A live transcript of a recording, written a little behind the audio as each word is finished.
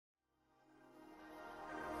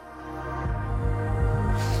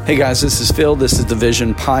Hey guys, this is Phil. This is the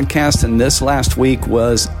Vision Podcast, and this last week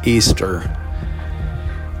was Easter.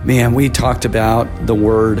 Man, we talked about the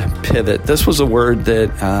word pivot. This was a word that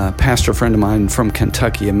a pastor friend of mine from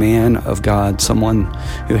Kentucky, a man of God, someone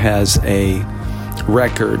who has a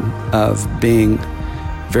record of being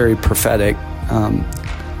very prophetic,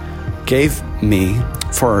 gave me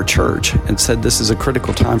for our church and said, this is a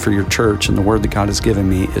critical time for your church, and the word that God has given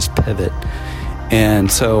me is pivot.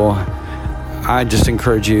 And so I just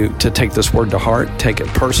encourage you to take this word to heart, take it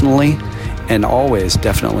personally, and always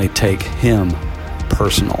definitely take him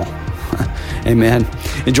personal. Amen.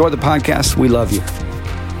 Enjoy the podcast. We love you.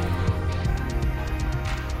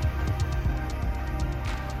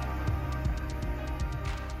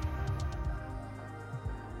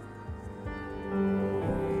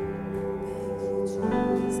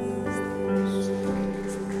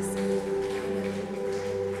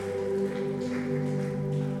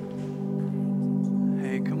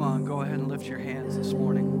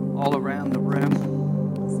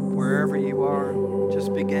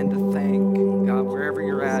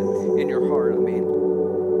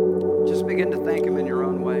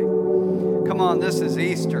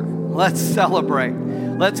 Let's celebrate.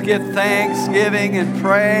 Let's give thanksgiving and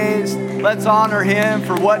praise. Let's honor him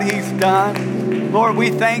for what he's done. Lord, we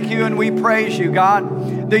thank you and we praise you,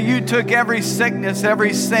 God, that you took every sickness,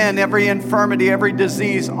 every sin, every infirmity, every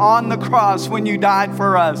disease on the cross when you died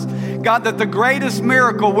for us. God, that the greatest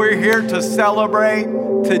miracle we're here to celebrate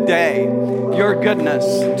today, your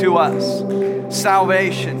goodness to us,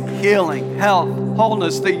 salvation, healing, health,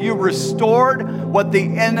 wholeness, that you restored what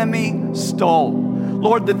the enemy stole.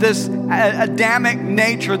 Lord, that this Adamic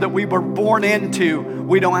nature that we were born into,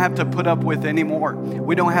 we don't have to put up with anymore.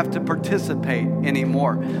 We don't have to participate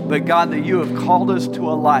anymore. But God, that you have called us to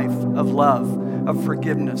a life of love, of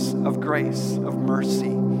forgiveness, of grace, of mercy,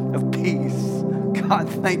 of peace. God,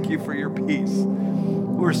 thank you for your peace.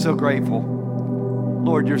 We're so grateful.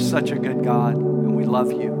 Lord, you're such a good God, and we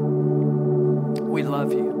love you. We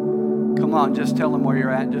love you. Come on, just tell them where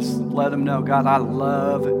you're at. Just let them know, God, I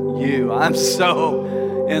love you. I'm so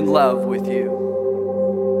in love with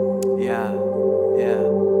you. Yeah.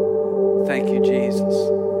 Thank you, Jesus.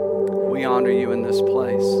 We honor you in this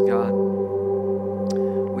place, God.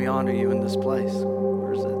 We honor you in this place.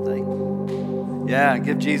 Where's that thing? Yeah,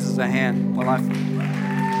 give Jesus a hand.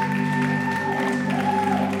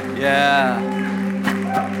 Yeah.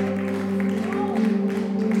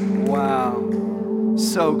 Wow.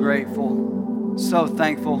 So grateful, so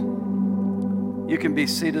thankful. You can be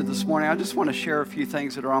seated this morning. I just want to share a few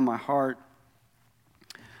things that are on my heart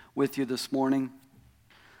with you this morning.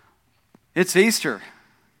 It's Easter.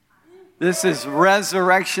 This is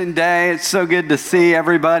Resurrection Day. It's so good to see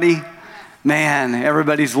everybody. Man,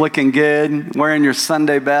 everybody's looking good, wearing your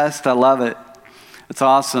Sunday best. I love it. It's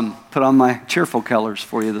awesome. Put on my cheerful colors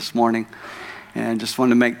for you this morning, and just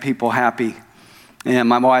want to make people happy. And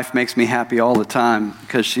my wife makes me happy all the time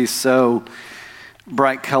because she's so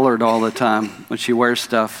bright colored all the time when she wears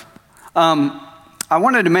stuff. I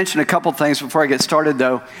wanted to mention a couple things before I get started,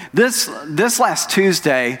 though. This last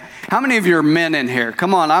Tuesday, how many of you are men in here?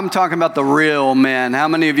 Come on, I'm talking about the real men. How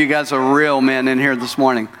many of you guys are real men in here this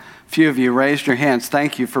morning? A few of you raised your hands.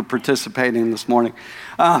 Thank you for participating this morning.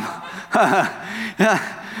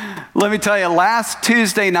 Let me tell you, last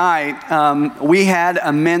Tuesday night, we had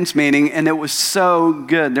a men's meeting, and it was so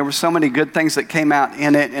good. There were so many good things that came out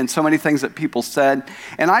in it and so many things that people said.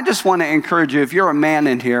 And I just want to encourage you, if you're a man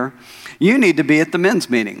in here, you need to be at the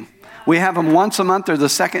men's meeting. We have them once a month or the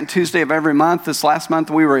second Tuesday of every month. This last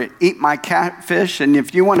month, we were at Eat My Catfish. And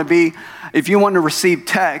if you want to receive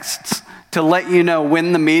texts to let you know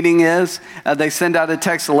when the meeting is, they send out a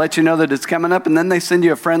text to let you know that it's coming up, and then they send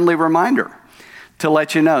you a friendly reminder to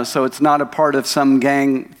let you know, so it's not a part of some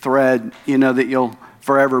gang thread, that you'll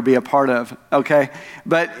forever be a part of, okay?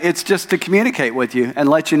 But it's just to communicate with you and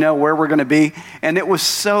let you know where we're going to be. And it was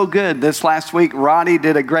so good this last week. Roddy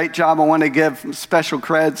did a great job. I want to give special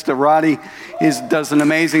creds to Roddy. He does an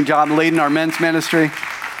amazing job leading our men's ministry.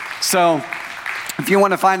 So if you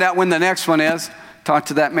want to find out when the next one is, talk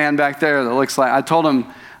to that man back there that looks like, I told him,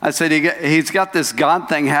 I said, he's got this God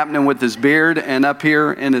thing happening with his beard and up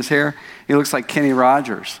here in his hair. He looks like Kenny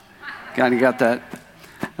Rogers. Kind of got that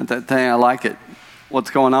thing. I like it. What's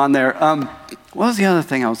going on there? What was the other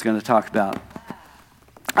thing I was going to talk about?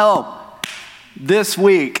 Oh, this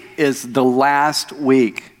week is the last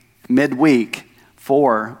week, midweek,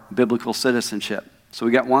 for biblical citizenship. So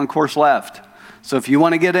we got one course left. So if you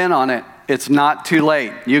want to get in on it, It's not too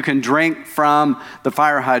late. You can drink from the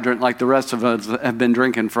fire hydrant like the rest of us have been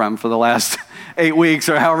drinking from for the last 8 weeks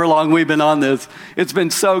or however long we've been on this. It's been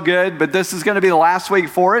so good, but this is going to be the last week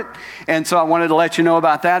for it. And so I wanted to let you know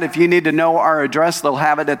about that. If you need to know our address, they'll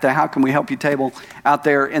have it at the How Can We Help You table out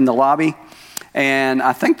there in the lobby. And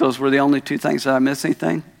I think those were the only two things. Did I miss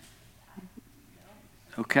anything?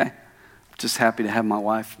 Okay. Just happy to have my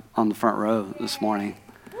wife on the front row this morning.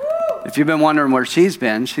 If you've been wondering where she's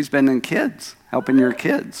been in kids, helping your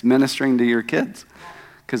kids, ministering to your kids.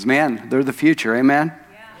 Because, man, they're the future. Amen?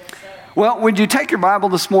 Well, would you take your Bible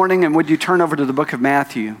this morning and would you turn over to the book of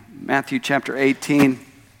Matthew, Matthew chapter 18.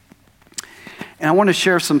 And I want to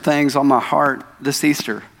share some things on my heart this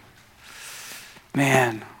Easter.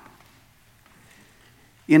 Man,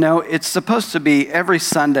 you know, it's supposed to be, every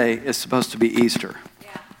Sunday is supposed to be Easter.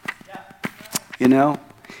 You know,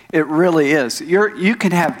 it really is. You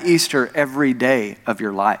can have Easter every day of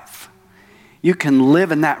your life. You can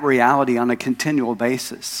live in that reality on a continual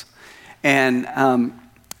basis. And,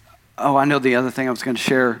 I know the other thing I was going to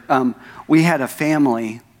share. We had a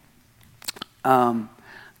family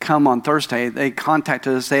come on Thursday. They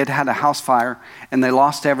contacted us. They had had a house fire, and they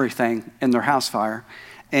lost everything in their house fire.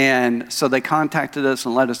 And so they contacted us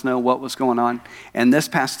and let us know what was going on. And this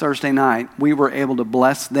past Thursday night, we were able to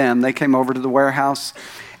bless them. They came over to the warehouse,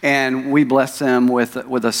 and we blessed them with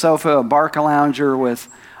a sofa, a Barca lounger, with,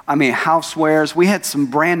 housewares. We had some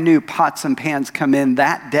brand new pots and pans come in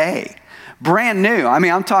that day. Brand new.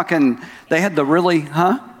 I'm talking, they had the really,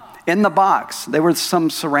 in the box. They were some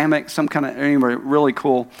ceramic, some kind of, anyway, really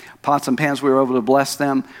cool pots and pans. We were able to bless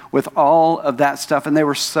them with all of that stuff, and they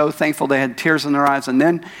were so thankful. They had tears in their eyes, and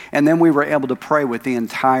then we were able to pray with the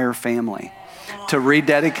entire family to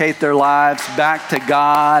rededicate their lives back to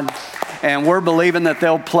God, and we're believing that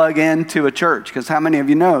they'll plug into a church, because how many of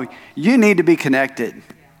you know you need to be connected?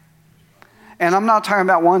 And I'm not talking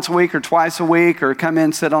about once a week or twice a week or come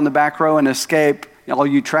in, sit on the back row and escape, all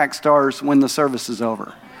you track stars when the service is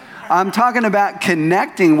over. I'm talking about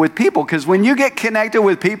connecting with people, because when you get connected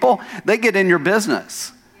with people, they get in your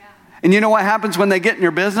business. Yeah. And you know what happens when they get in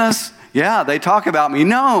your business? Yeah, they talk about me.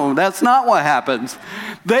 No, that's not what happens.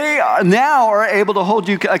 They now are able to hold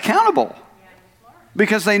you accountable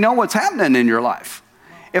because they know what's happening in your life.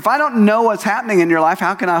 If I don't know what's happening in your life,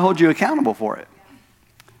 how can I hold you accountable for it?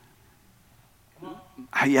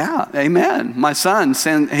 Yeah, amen. My son,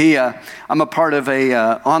 I'm a part of a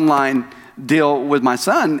online deal with my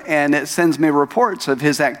son, and it sends me reports of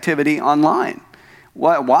his activity online.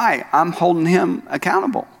 Why? I'm holding him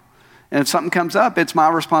accountable. And if something comes up, it's my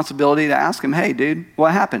responsibility to ask him, hey, dude,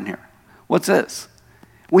 what happened here? What's this?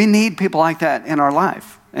 We need people like that in our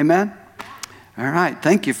life. Amen? All right,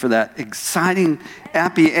 thank you for that exciting,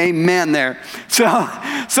 happy amen there.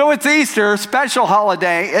 So it's Easter, special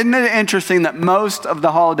holiday. Isn't it interesting that most of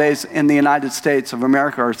the holidays in the United States of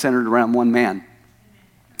America are centered around one man?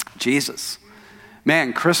 Jesus.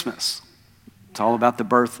 Man, Christmas, it's all about the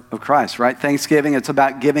birth of Christ, right? Thanksgiving, it's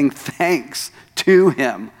about giving thanks to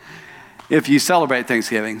him. If you celebrate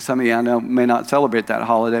Thanksgiving, some of you I know may not celebrate that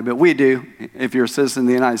holiday, but we do if you're a citizen of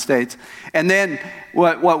the United States. And then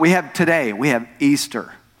what we have today, we have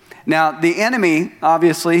Easter. Now, the enemy,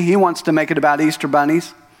 obviously, he wants to make it about Easter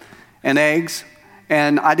bunnies and eggs.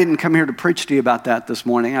 And I didn't come here to preach to you about that this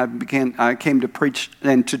morning. I came to preach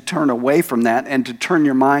and to turn away from that and to turn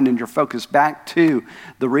your mind and your focus back to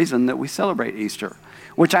the reason that we celebrate Easter,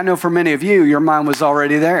 which I know for many of you, your mind was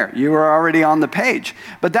already there. You were already on the page.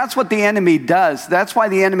 But that's what the enemy does. That's why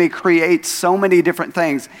the enemy creates so many different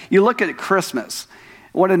things. You look at Christmas.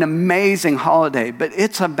 What an amazing holiday. But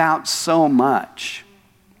it's about so much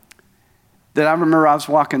that I remember I was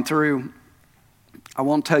walking through. I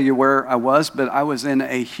won't tell you where I was, but I was in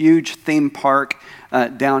a huge theme park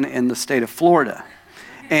down in the state of Florida.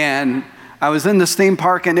 And I was in this theme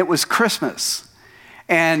park, and it was Christmas.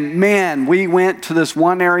 And man, we went to this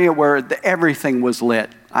one area where everything was lit.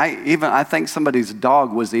 I think somebody's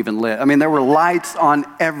dog was even lit. There were lights on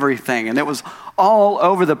everything, and it was all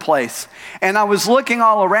over the place. And I was looking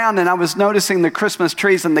all around, and I was noticing the Christmas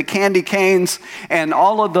trees and the candy canes and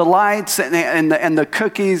all of the lights and the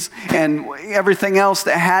cookies and everything else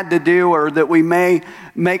that had to do or that we may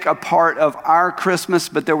make a part of our Christmas.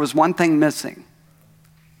 But there was one thing missing.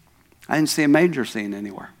 I didn't see a manger scene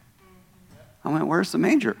anywhere. I went, where's the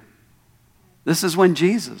manger? This is when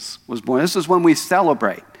Jesus was born. This is when we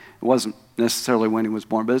celebrate. It wasn't necessarily when he was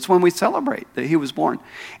born, but it's when we celebrate that he was born.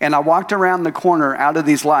 And I walked around the corner out of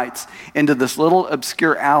these lights into this little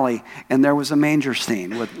obscure alley, and there was a manger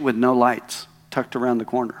scene with no lights tucked around the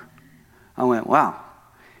corner. I went, wow,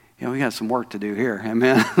 we got some work to do here.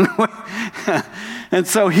 Amen. And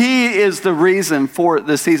so he is the reason for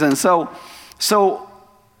the season. So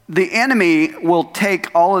the enemy will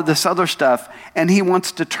take all of this other stuff and he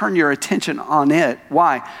wants to turn your attention on it.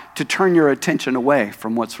 Why? To turn your attention away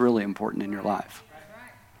from what's really important in your life.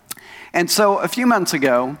 And so a few months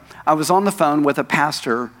ago, I was on the phone with a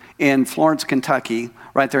pastor in Florence, Kentucky,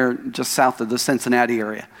 right there just south of the Cincinnati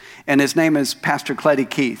area. And his name is Pastor Cleddy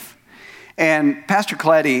Keith. And Pastor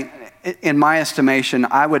Cleddy, in my estimation,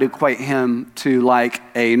 I would equate him to like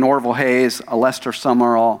a Norval Hayes, a Lester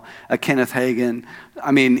Summerall, a Kenneth Hagin.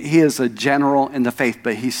 I mean, he is a general in the faith,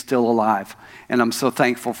 but he's still alive. And I'm so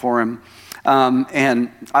thankful for him.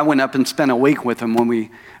 And I went up and spent a week with him when we,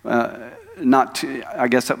 I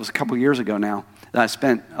guess that was a couple years ago now, that I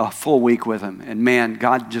spent a full week with him. And man,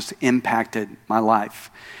 God just impacted my life.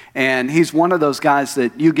 And he's one of those guys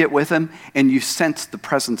that you get with him and you sense the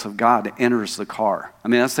presence of God enters the car. I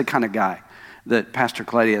mean, that's the kind of guy that Pastor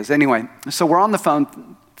Cleddy is. Anyway, so we're on the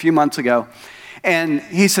phone a few months ago, and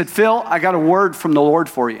he said, Phil, I got a word from the Lord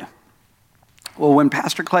for you. Well, when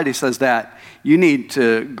Pastor Cleddy says that, you need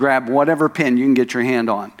to grab whatever pen you can get your hand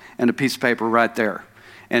on and a piece of paper right there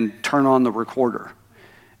and turn on the recorder.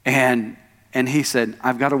 And he said,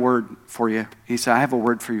 I've got a word for you. He said, I have a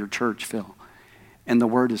word for your church, Phil. And the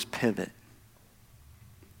word is pivot.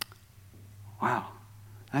 Wow,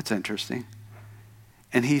 that's interesting.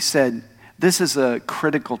 And he said, this is a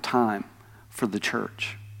critical time for the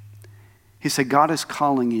church. He said, God is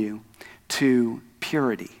calling you to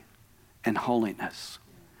purity and holiness.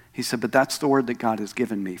 He said, but that's the word that God has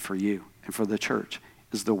given me for you and for the church,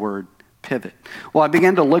 is the word pivot. Well, I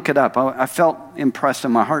began to look it up. I felt impressed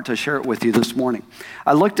in my heart to share it with you this morning.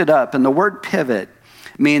 I looked it up, and the word pivot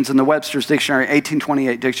means, in the Webster's Dictionary,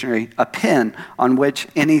 1828 dictionary, a pin on which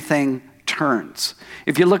anything turns.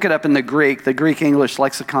 If you look it up in the Greek English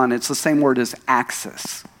lexicon, it's the same word as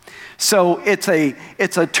axis. So it's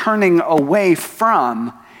a turning away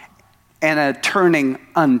from and a turning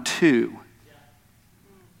unto.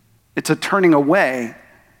 It's a turning away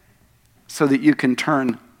so that you can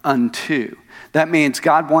turn unto. That means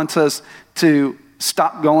God wants us to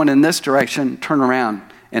stop going in this direction, turn around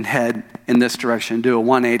and head in this direction, do a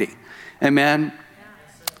 180. Amen?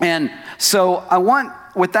 And so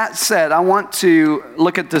with that said, I want to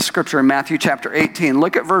look at this scripture in Matthew chapter 18.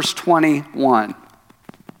 Look at verse 21.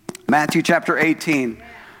 Matthew chapter 18.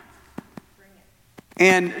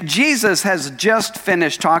 And Jesus has just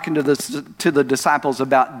finished talking to the disciples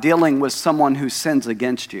about dealing with someone who sins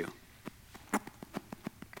against you.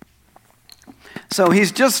 So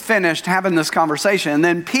he's just finished having this conversation. And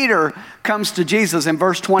then Peter comes to Jesus in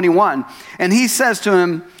verse 21. And he says to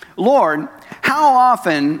him, Lord, how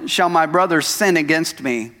often shall my brother sin against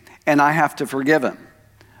me and I have to forgive him?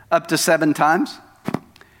 Up to 7 times?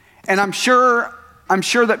 And I'm sure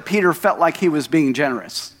that Peter felt like he was being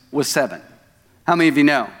generous with 7. How many of you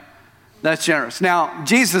know? That's generous. Now,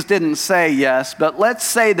 Jesus didn't say yes, but let's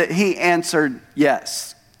say that he answered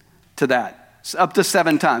yes to that. It's up to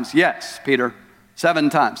 7 times. Yes, Peter.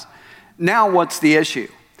 7 times. Now what's the issue?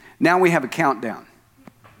 Now we have a countdown.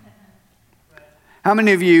 How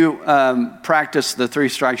many of you practice the 3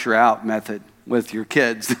 strikes you're out method with your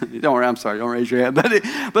kids? Don't worry, I'm sorry, don't raise your hand.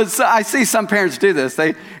 But I see some parents do this.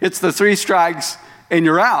 It's the 3 strikes and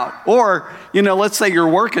you're out. Or, let's say you're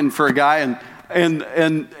working for a guy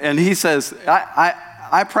and he says,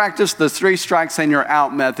 I practice the 3 strikes and you're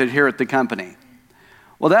out method here at the company.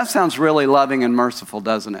 Well, that sounds really loving and merciful,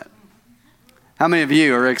 doesn't it? How many of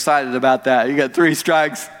you are excited about that? You got 3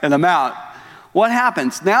 strikes and I'm out. What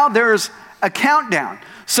happens? Now there's a countdown.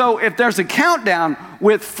 So if there's a countdown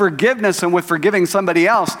with forgiveness and with forgiving somebody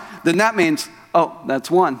else, then that means, that's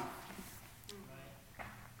 1.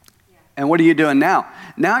 And what are you doing now?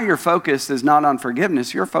 Now your focus is not on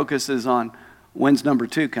forgiveness. Your focus is on, when's number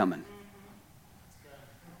 2 coming?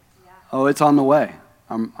 Oh, it's on the way.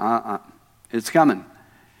 It's coming.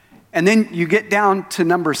 And then you get down to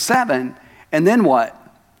number 7. And then what?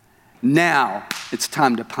 Now it's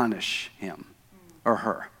time to punish him or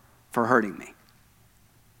her for hurting me.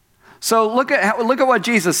 So look at what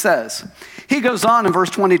Jesus says. He goes on in verse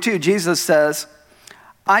 22. Jesus says,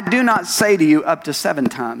 I do not say to you up to 7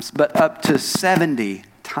 times, but up to 70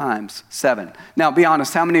 times 7. Now be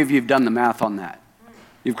honest, how many of you have done the math on that?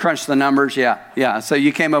 You've crunched the numbers? Yeah. So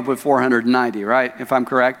you came up with 490, right? If I'm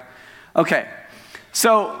correct? Okay.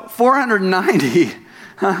 So 490,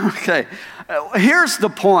 okay. Here's the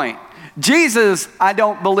point. Jesus, I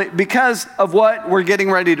don't believe, because of what we're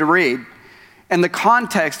getting ready to read, and the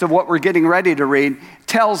context of what we're getting ready to read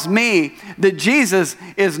tells me that Jesus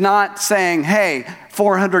is not saying, hey,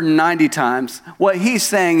 490 times. What he's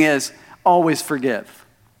saying is, always forgive.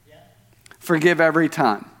 Forgive every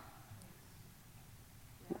time.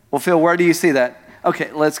 Well, Phil, where do you see that?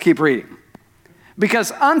 Okay, let's keep reading.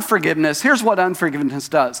 Because unforgiveness, here's what unforgiveness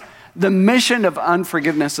does. The mission of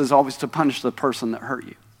unforgiveness is always to punish the person that hurt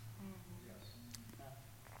you.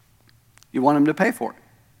 You want them to pay for it,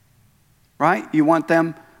 right? You want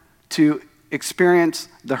them to experience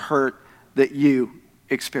the hurt that you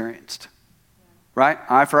experienced, right?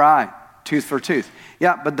 Eye for eye, tooth for tooth.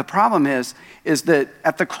 Yeah, but the problem is that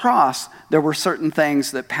at the cross, there were certain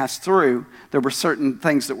things that passed through, there were certain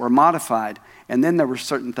things that were modified, and then there were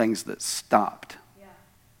certain things that stopped. Yeah.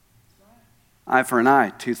 Right. Eye for an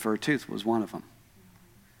eye, tooth for a tooth was one of them.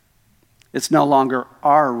 It's no longer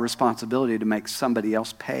our responsibility to make somebody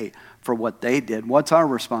else pay for what they did. What's our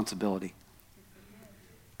responsibility?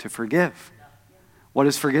 To forgive. What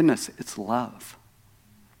is forgiveness? It's love.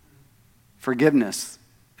 Forgiveness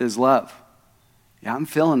is love. Yeah, I'm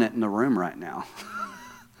feeling it in the room right now.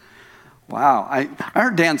 Wow, I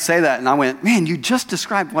heard Dan say that and I went, man, you just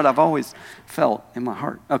described what I've always felt in my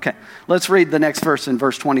heart. Okay, let's read the next verse in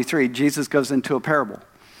verse 23. Jesus goes into a parable.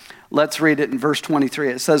 Let's read it in verse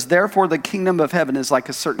 23. It says, therefore the kingdom of heaven is like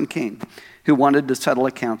a certain king who wanted to settle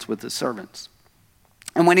accounts with his servants.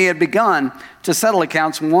 And when he had begun to settle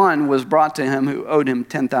accounts, one was brought to him who owed him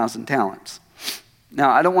 10,000 talents.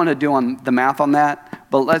 Now, I don't want to do the math on that,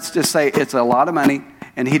 but let's just say it's a lot of money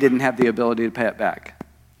and he didn't have the ability to pay it back.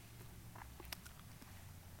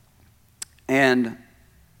 And,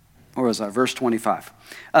 where was I? Verse 25.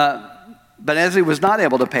 But as he was not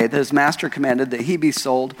able to pay, his master commanded that he be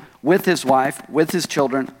sold with his wife, with his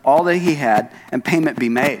children, all that he had, and payment be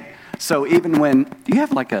made. So even when, do you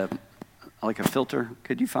have like a filter?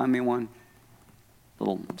 Could you find me one?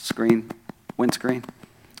 Little screen, windscreen?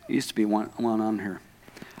 There used to be one on here.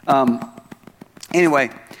 Anyway,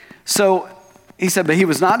 so he said, but he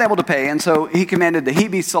was not able to pay, and so he commanded that he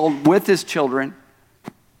be sold with his children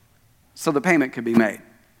so the payment could be made.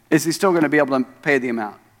 Is he still going to be able to pay the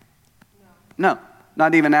amount? No,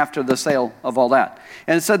 not even after the sale of all that.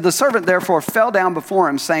 And it said, the servant therefore fell down before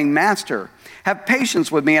him, saying, Master, have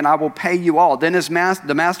patience with me, and I will pay you all. Then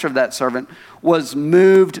the master of that servant was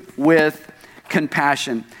moved with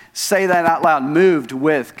compassion. Say that out loud, moved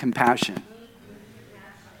with compassion.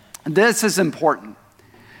 This is important.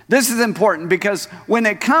 This is important because when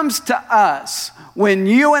it comes to us, when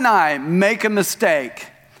you and I make a mistake,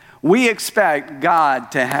 we expect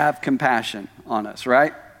God to have compassion on us,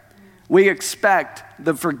 right? We expect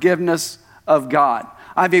the forgiveness of God.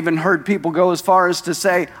 I've even heard people go as far as to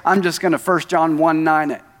say, I'm just going to 1 John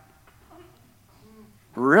 1:9 it.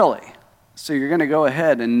 Really? So you're going to go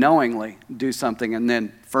ahead and knowingly do something and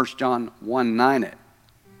then 1 John 1:9 it.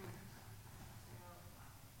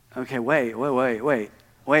 Okay, wait.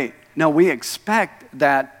 No, we expect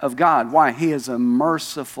that of God. Why? He is a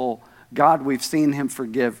merciful God. We've seen him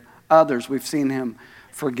forgive others. We've seen him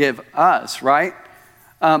forgive us, right?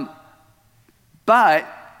 But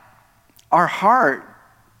our heart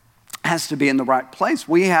has to be in the right place.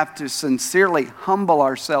 We have to sincerely humble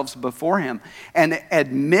ourselves before him and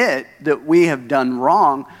admit that we have done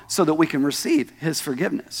wrong so that we can receive his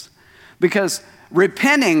forgiveness. Because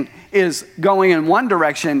repenting is going in one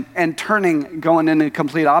direction and going in a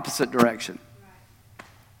complete opposite direction.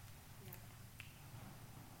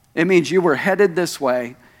 It means you were headed this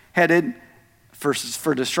way, headed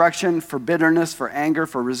for destruction, for bitterness, for anger,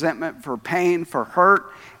 for resentment, for pain, for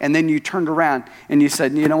hurt, and then you turned around and you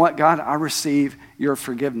said, you know what, God, I receive your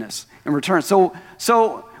forgiveness in return.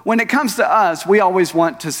 So when it comes to us, we always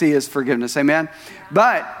want to see his forgiveness, amen?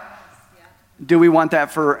 But do we want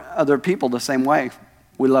that for other people the same way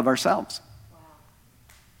we love ourselves?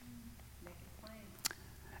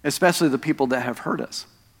 Especially the people that have hurt us.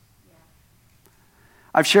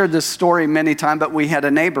 I've shared this story many times, but we had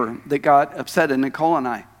a neighbor that got upset at Nicole and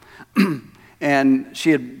I. And she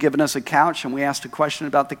had given us a couch, and we asked a question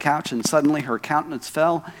about the couch, and suddenly her countenance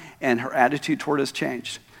fell, and her attitude toward us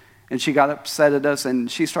changed. And she got upset at us,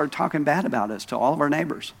 and she started talking bad about us to all of our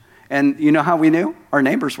neighbors. And you know how we knew? Our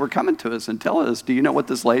neighbors were coming to us and telling us, do you know what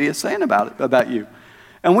this lady is saying about you?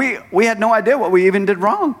 And we had no idea what we even did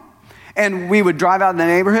wrong. And we would drive out in the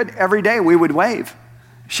neighborhood. Every day we would wave.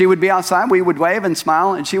 She would be outside, we would wave and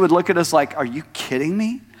smile, and she would look at us like, are you kidding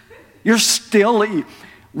me?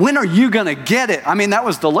 When are you going to get it? I mean, that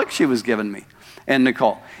was the look she was giving me and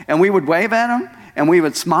Nicole. And we would wave at them, and we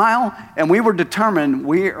would smile, and we were determined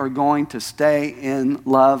we are going to stay in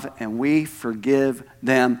love, and we forgive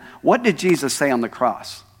them. What did Jesus say on the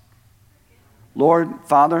cross? Lord,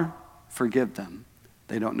 Father, forgive them.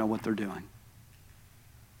 They don't know what they're doing.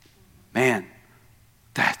 Man,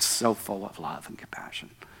 that's so full of love and compassion.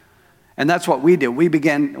 And that's what we did. We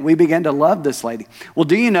began to love this lady. Well,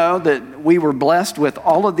 do you know that we were blessed with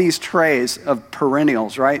all of these trays of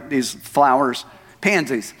perennials, right? These flowers,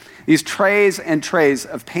 pansies. These trays and trays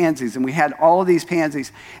of pansies. And we had all of these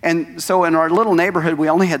pansies. And so in our little neighborhood, we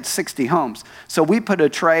only had 60 homes. So we put a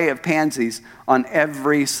tray of pansies on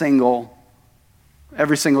every single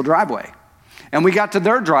driveway. And we got to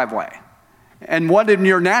their driveway. And what did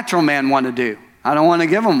your natural man want to do? I don't want to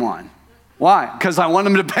give them one. Why? Because I want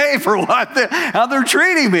them to pay for how they're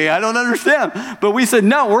treating me. I don't understand. But we said,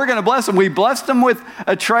 no, we're going to bless them. We blessed them with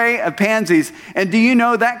a tray of pansies. And do you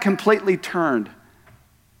know that completely turned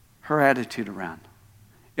her attitude around?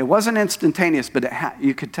 It wasn't instantaneous, but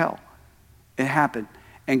you could tell. It happened.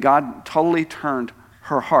 And God totally turned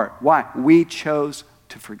her heart. Why? We chose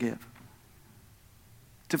to forgive.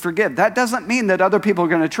 To forgive. That doesn't mean that other people are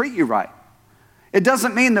going to treat you right. It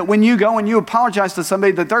doesn't mean that when you go and you apologize to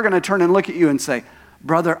somebody that they're going to turn and look at you and say,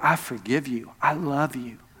 brother, I forgive you. I love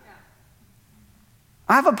you.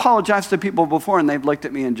 I've apologized to people before and they've looked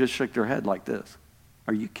at me and just shook their head like this.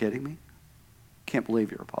 Are you kidding me? Can't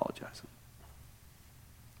believe you're apologizing.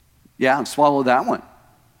 Yeah, and swallow that one.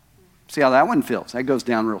 See how that one feels. That goes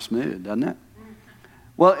down real smooth, doesn't it?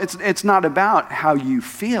 Well, it's not about how you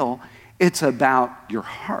feel. It's about your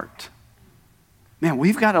heart. Man,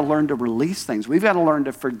 we've got to learn to release things. We've got to learn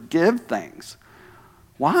to forgive things.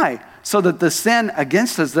 Why? So that the sin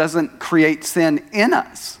against us doesn't create sin in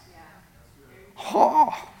us.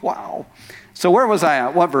 Oh, wow. So where was I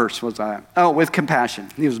at? What verse was I at? Oh, with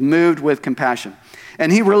compassion. He was moved with compassion.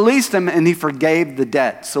 And he released him and he forgave the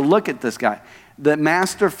debt. So look at this guy. The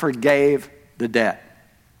master forgave the debt.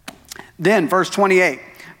 Then, verse 28.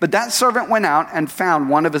 But that servant went out and found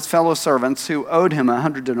one of his fellow servants who owed him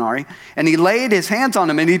 100 denarii. And he laid his hands on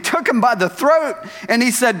him and he took him by the throat and he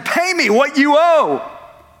said, pay me what you owe.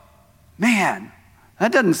 Man,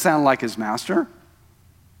 that doesn't sound like his master.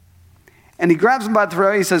 And he grabs him by the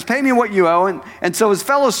throat. He says, pay me what you owe. And so his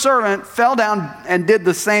fellow servant fell down and did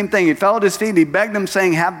the same thing. He fell at his feet and he begged him,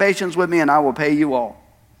 saying, have patience with me and I will pay you all.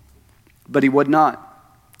 But he would not.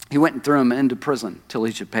 He went and threw him into prison till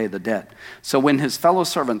he should pay the debt. So when his fellow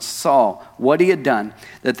servants saw what he had done,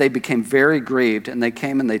 that they became very grieved, and they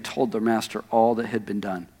came and they told their master all that had been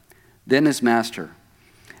done. Then his master,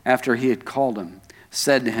 after he had called him,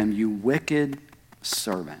 said to him, you wicked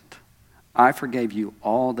servant, I forgave you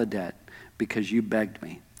all the debt because you begged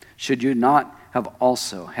me. Should you not have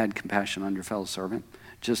also had compassion on your fellow servant,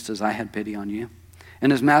 just as I had pity on you?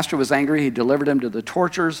 And his master was angry. He delivered him to the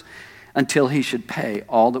torturers until he should pay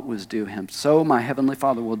all that was due him. So my heavenly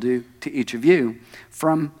Father will do to each of you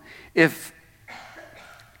if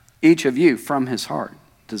each of you from his heart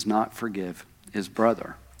does not forgive his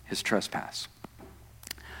brother his trespass.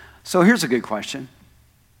 So here's a good question.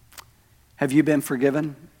 Have you been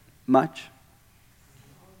forgiven much?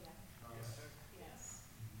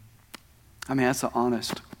 I mean, that's an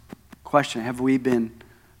honest question. Have we been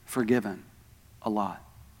forgiven a lot?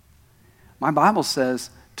 My Bible says,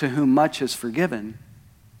 to whom much is forgiven,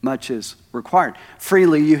 much is required.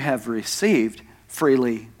 Freely you have received,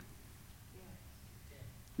 freely.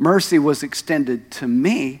 Mercy was extended to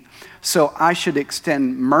me, so I should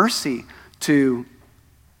extend mercy to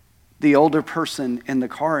the older person in the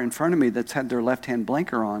car in front of me that's had their left-hand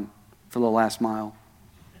blinker on for the last mile,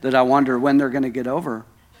 that I wonder when they're going to get over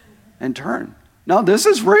and turn. No, this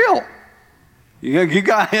is real. You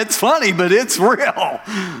got, it's funny, but it's real.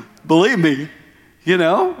 Believe me. You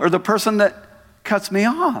know, or the person that cuts me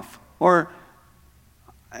off. Or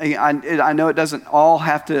I know it doesn't all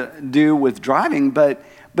have to do with driving, but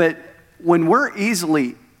when we're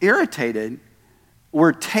easily irritated,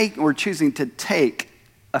 we're choosing to take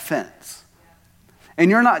offense.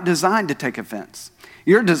 And you're not designed to take offense.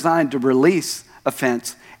 You're designed to release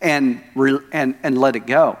offense and let it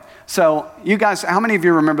go. So you guys, how many of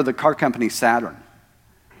you remember the car company Saturn?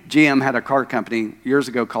 GM had a car company years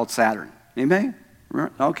ago called Saturn. Anybody?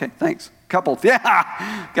 Okay, thanks. Couple,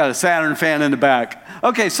 yeah, got a Saturn fan in the back.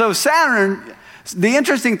 Okay, so Saturn, the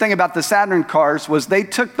interesting thing about the Saturn cars was they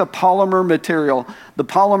took the polymer material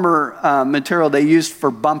they used for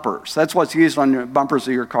bumpers. That's what's used on the bumpers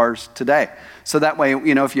of your cars today. So that way,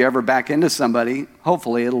 you know, if you ever back into somebody,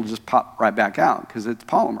 hopefully it'll just pop right back out because it's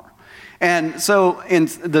polymer. And so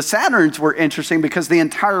the Saturns were interesting because the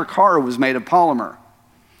entire car was made of polymer,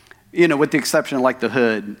 you know, with the exception of like the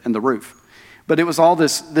hood and the roof. But it was all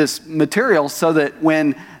this material so that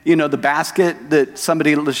when, you know, the basket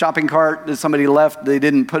the shopping cart that somebody left, they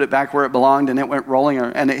didn't put it back where it belonged and it went rolling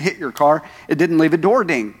and it hit your car, it didn't leave a door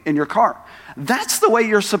ding in your car. That's the way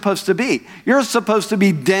you're supposed to be. You're supposed to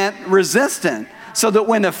be dent resistant. so that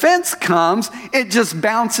when offense comes, it just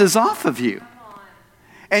bounces off of you.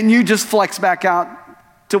 And you just flex back out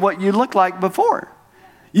to what you looked like before.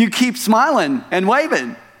 You keep smiling and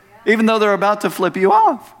waving, even though they're about to flip you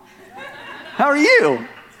off. How are you?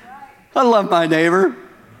 I love my neighbor.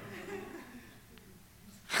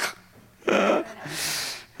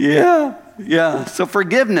 Yeah. So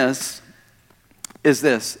forgiveness is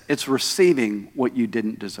this. It's receiving what you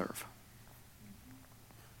didn't deserve.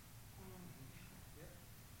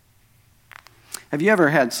 Have you ever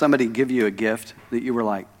had somebody give you a gift that you were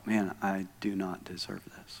like, man, I do not deserve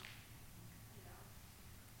this?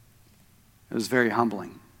 It was very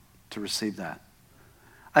humbling to receive that.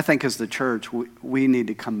 I think as the church, we need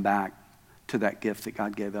to come back to that gift that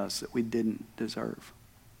God gave us that we didn't deserve.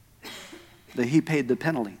 That he paid the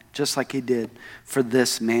penalty, just like he did for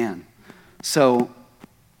this man. So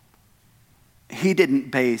he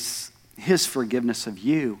didn't base his forgiveness of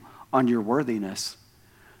you on your worthiness.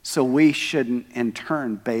 So we shouldn't, in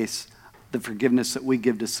turn, base the forgiveness that we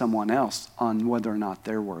give to someone else on whether or not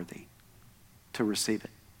they're worthy to receive it.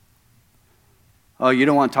 Oh, you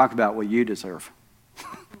don't want to talk about what you deserve.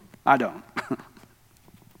 I don't.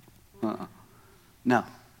 No.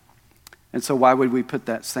 And so why would we put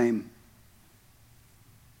that same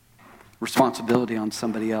responsibility on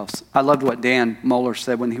somebody else? I loved what Dan Moeller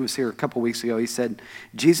said when he was here a couple weeks ago. He said,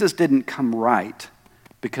 Jesus didn't come right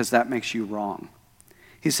because that makes you wrong.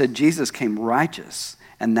 He said, Jesus came righteous,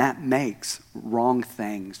 and that makes wrong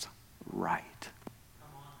things right.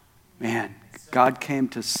 Man, God came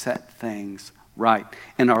to set things right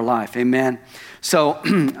in our life. Amen. So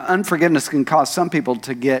unforgiveness can cause some people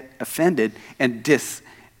to get offended and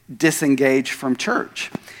disengage from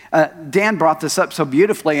church. Dan brought this up so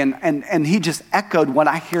beautifully, and he just echoed what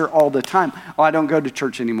I hear all the time. Oh, I don't go to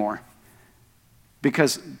church anymore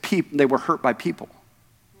because they were hurt by people.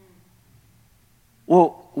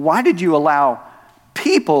 Well, why did you allow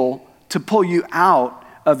people to pull you out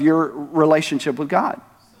of your relationship with God?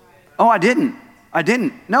 Oh, I didn't.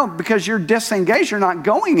 No, because you're disengaged. You're not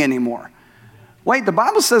going anymore. Wait, the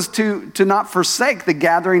Bible says to not forsake the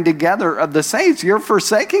gathering together of the saints. You're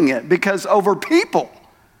forsaking it because over people.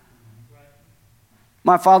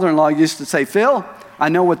 My father-in-law used to say, Phil, I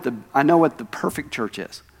know what the perfect church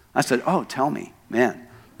is. I said, oh, tell me. Man,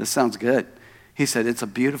 this sounds good. He said, it's a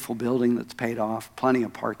beautiful building that's paid off, plenty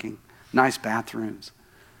of parking, nice bathrooms,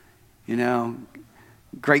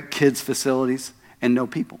 great kids facilities, and no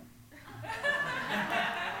people.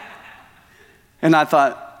 And I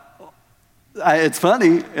thought, it's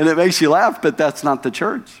funny, and it makes you laugh, but that's not the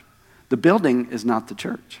church. The building is not the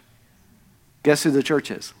church. Guess who the church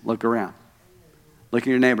is? Look around. Look at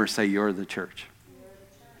your neighbor, say, you're the church.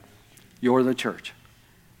 You're the church.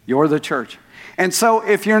 You're the church. And so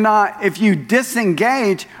if you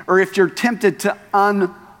disengage or if you're tempted to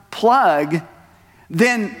unplug,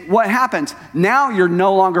 then what happens? Now you're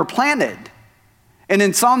no longer planted. And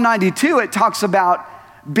in Psalm 92, it talks about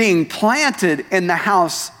being planted in the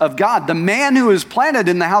house of God. The man who is planted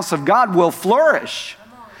in the house of God will flourish.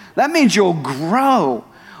 That means you'll grow.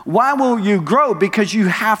 Why will you grow? Because you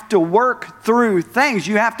have to work through things.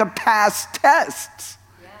 You have to pass tests.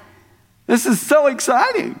 Yeah. This is so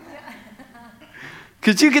exciting.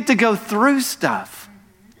 Because you get to go through stuff.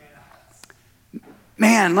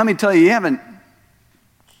 Man, let me tell you, my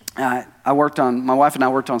wife and I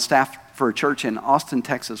worked on staff for a church in Austin,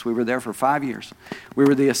 Texas. We were there for 5 years. We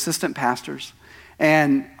were the assistant pastors.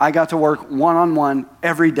 And I got to work one-on-one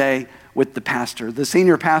every day with the pastor. The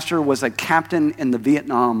senior pastor was a captain in the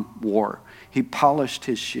Vietnam War. He polished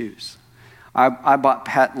his shoes. I bought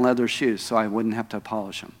patent leather shoes so I wouldn't have to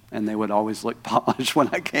polish them. And they would always look polished when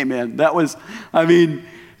I came in. It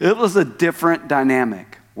was a different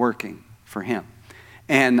dynamic working for him.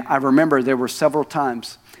 And I remember there were several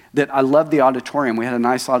times that I loved the auditorium. We had a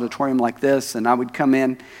nice auditorium like this, and I would come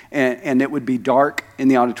in, and it would be dark in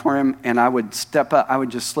the auditorium, and I would step up. I would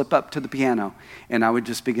just slip up to the piano, and I would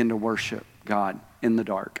just begin to worship God in the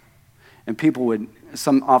dark. And people would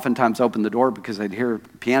oftentimes open the door because they'd hear a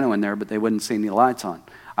piano in there, but they wouldn't see any lights on.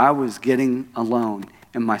 I was getting alone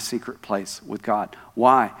in my secret place with God.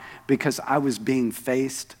 Why? Because I was being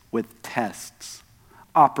faced with tests,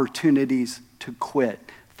 opportunities to quit,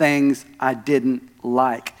 things I didn't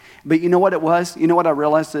like. But you know what it was? You know what I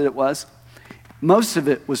realized that it was? Most of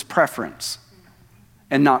it was preference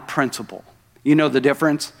and not principle. You know the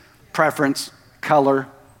difference? Preference, color,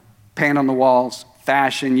 paint on the walls,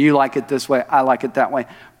 fashion. You like it this way, I like it that way.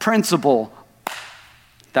 Principle,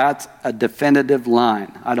 that's a definitive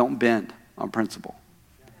line. I don't bend on principle.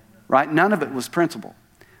 Right? None of it was principle.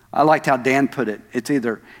 I liked how Dan put it. It's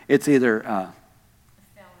either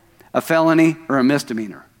A felony or a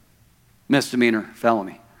misdemeanor? Misdemeanor,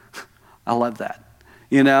 felony. I love that.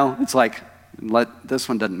 You know, it's like, this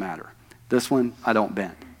one doesn't matter. This one, I don't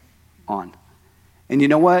bend on. And you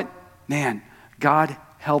know what? Man, God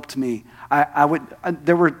helped me.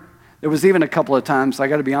 There was even a couple of times, I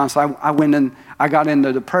got to be honest, I got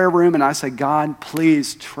into the prayer room and I said, God,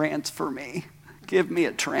 please transfer me. Give me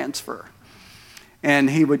a transfer. And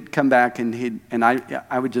he would come back and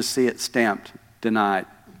I would just see it stamped, denied.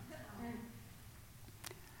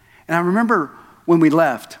 And I remember when we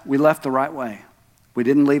left the right way. We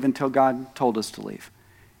didn't leave until God told us to leave.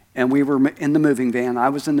 And we were in the moving van. I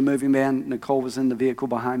was in the moving van. Nicole was in the vehicle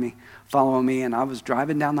behind me, following me. And I was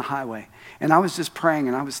driving down the highway. And I was just praying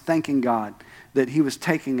and I was thanking God that he was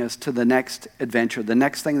taking us to the next adventure, the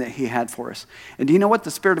next thing that he had for us. And do you know what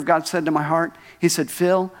the Spirit of God said to my heart? He said,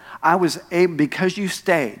 Phil, because you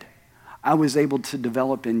stayed, I was able to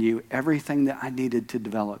develop in you everything that I needed to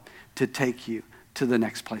develop to take you to the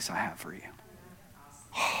next place I have for you.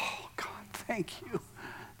 Oh, God, thank you.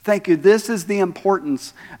 Thank you. This is the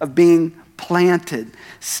importance of being planted,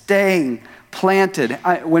 staying planted.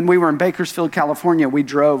 When we were in Bakersfield, California, we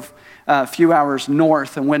drove a few hours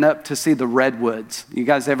north and went up to see the redwoods. You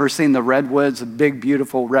guys ever seen the redwoods, the big,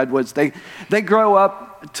 beautiful redwoods? They grow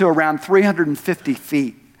up to around 350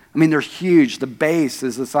 feet. I mean, they're huge. The base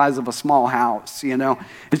is the size of a small house, you know.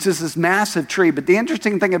 It's just this massive tree. But the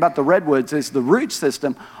interesting thing about the redwoods is the root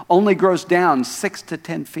system only grows down 6 to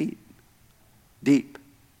 10 feet deep.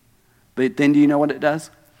 But then do you know what it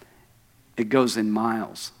does? It goes in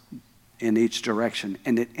miles in each direction,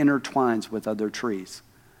 and it intertwines with other trees,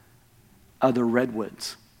 other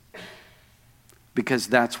redwoods, because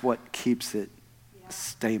that's what keeps it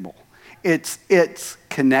stable. It's its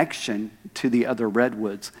connection to the other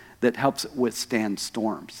redwoods that helps it withstand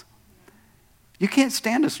storms. You can't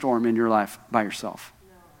stand a storm in your life by yourself.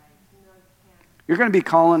 You're going to be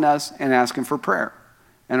calling us and asking for prayer.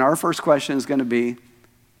 And our first question is going to be,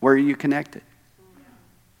 where are you connected?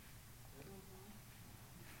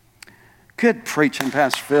 Good preaching,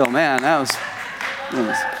 Pastor Phil. Man, that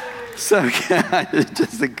was so good. I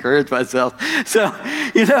just encouraged myself. So,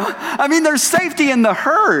 you know, I mean, there's safety in the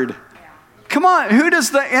herd. Come on, who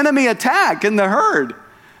does the enemy attack in the herd?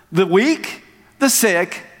 The weak, the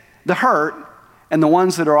sick, the hurt, and the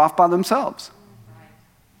ones that are off by themselves.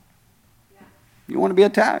 You want to be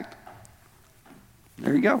attacked.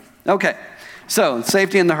 There you go. Okay. So,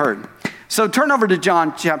 safety in the herd. So, turn over to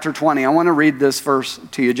John chapter 20. I want to read this verse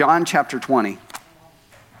to you. John chapter 20.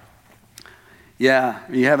 Yeah,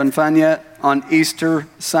 are you having fun yet on Easter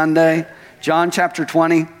Sunday? John chapter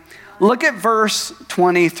 20. Look at verse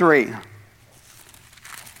 23.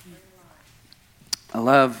 I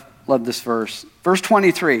love this verse. Verse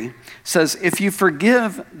 23 says, if you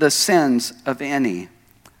forgive the sins of any,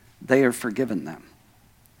 they are forgiven them.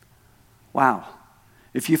 Wow.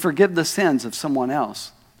 If you forgive the sins of someone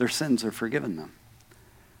else, their sins are forgiven them.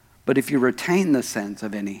 But if you retain the sins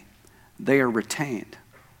of any, they are retained.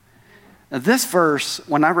 Now this verse,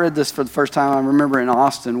 when I read this for the first time, I remember in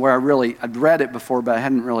Austin where I'd read it before, but it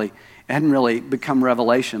hadn't really become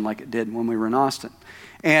revelation like it did when we were in Austin.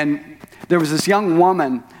 And there was this young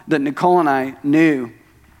woman that Nicole and I knew,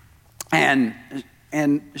 and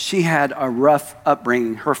she had a rough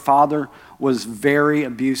upbringing. Her father was very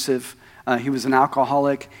abusive. He was an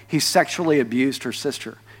alcoholic. He sexually abused her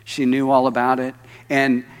sister. She knew all about it.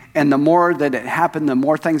 And the more that it happened, the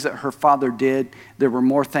more things that her father did, there were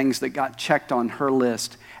more things that got checked on her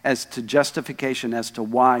list as to justification as to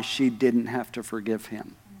why she didn't have to forgive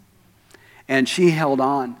him. And she held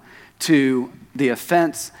on to the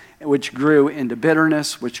offense, which grew into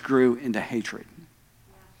bitterness, which grew into hatred.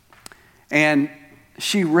 And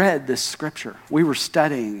she read this scripture. We were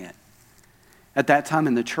studying it at that time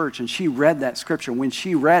in the church, and she read that scripture. When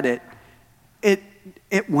she read it,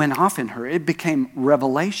 it went off in her. It became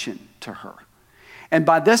revelation to her. And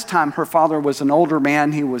by this time, her father was an older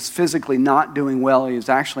man. He was physically not doing well. He was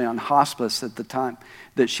actually on hospice at the time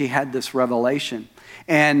that she had this revelation.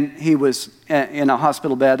 And he was in a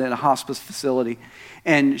hospital bed at a hospice facility.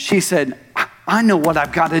 And she said, I know what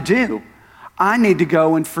I've got to do. I need to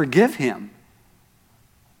go and forgive him.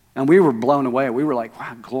 And we were blown away. We were like,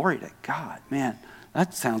 wow, glory to God, man.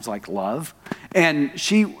 That sounds like love. And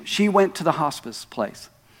she went to the hospice place.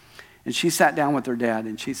 And she sat down with her dad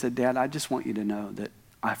and she said, Dad, I just want you to know that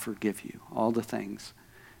I forgive you. All the things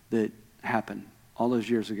that happened all those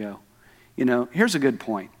years ago. You know, here's a good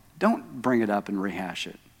point. Don't bring it up and rehash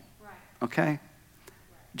it. Okay?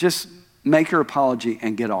 Just make your apology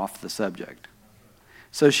and get off the subject.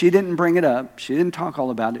 So she didn't bring it up. She didn't talk all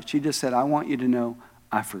about it. She just said, I want you to know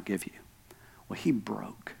I forgive you. Well, he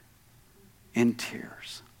broke. in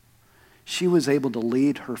tears. She was able to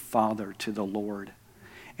lead her father to the Lord.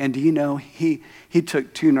 And do you know, he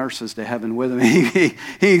took 2 nurses to heaven with him.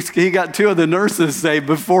 He got 2 of the nurses saved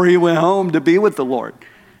before he went home to be with the Lord.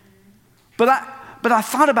 But I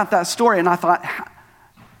thought about that story, and I thought,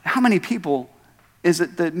 how many people is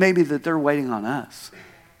it that maybe that they're waiting on us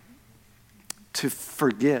to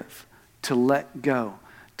forgive, to let go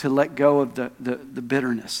of the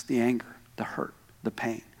bitterness, the anger, the hurt, the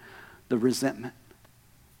pain, the resentment,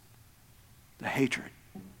 the hatred.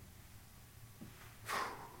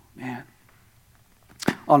 Man.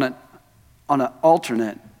 On an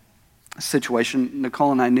alternate situation,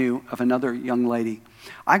 Nicole and I knew of another young lady.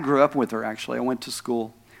 I grew up with her, actually. I went to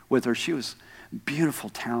school with her. She was a beautiful,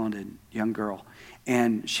 talented young girl.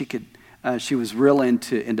 And she was real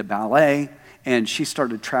into ballet. And she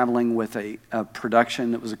started traveling with a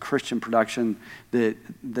production that was a Christian production that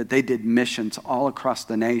they did missions all across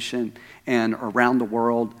the nation and around the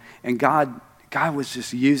world. And God was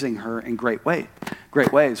just using her in great ways.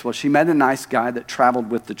 Well, she met a nice guy that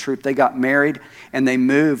traveled with the troupe. They got married and they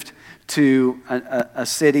moved to a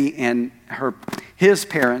city, and his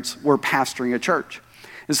parents were pastoring a church.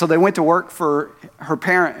 And so they went to work for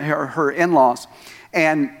her in-laws.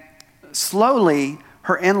 And slowly,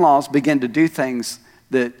 her in-laws began to do things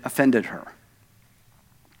that offended her.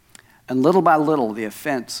 And little by little, the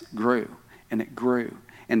offense grew, and it grew,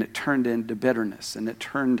 and it turned into bitterness, and it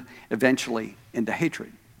turned eventually into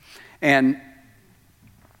hatred. And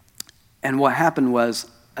what happened was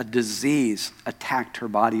a disease attacked her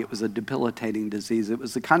body. It was a debilitating disease. It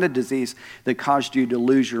was the kind of disease that caused you to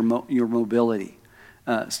lose your mobility.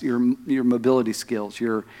 Your mobility skills,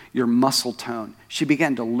 your muscle tone. She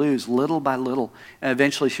began to lose little by little. And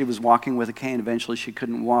eventually she was walking with a cane. Eventually she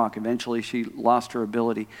couldn't walk. Eventually she lost her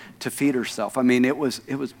ability to feed herself. I mean, it was,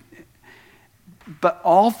 but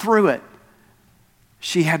all through it,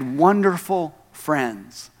 she had wonderful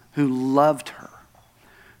friends who loved her,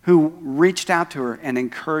 who reached out to her and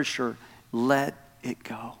encouraged her, let it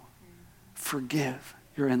go. Forgive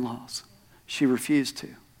your in-laws. She refused to.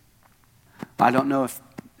 I don't know if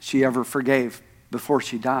she ever forgave before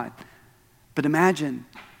she died. But imagine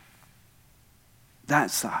that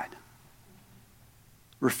side.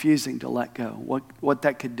 Refusing to let go. What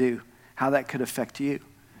that could do. How that could affect you.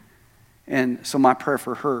 And so my prayer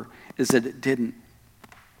for her is that it didn't.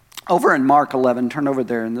 Over in Mark 11, turn over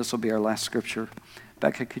there, and this will be our last scripture.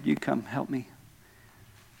 Becca, could you come help me?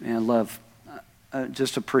 Man, I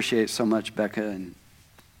just appreciate so much Becca and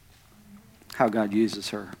how God uses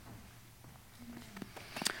her.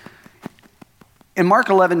 In Mark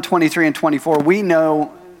 11, 23 and 24, we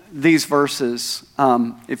know these verses.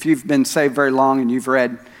 If you've been saved very long and you've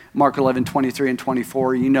read Mark 11, 23 and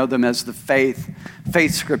 24, you know them as the faith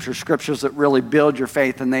scriptures that really build your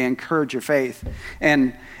faith and they encourage your faith.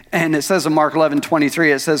 And it says in Mark 11,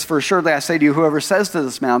 23, it says, "For surely I say to you, whoever says to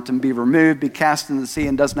this mountain, be removed, be cast into the sea,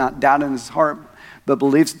 and does not doubt in his heart, but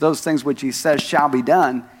believes those things which he says shall be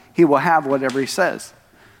done, he will have whatever he says.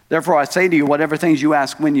 Therefore, I say to you, whatever things you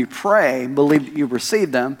ask when you pray, believe that you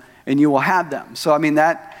receive them, and you will have them." So, I mean,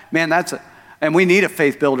 and we need a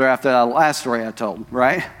faith builder after that last story I told,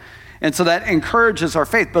 right? And so that encourages our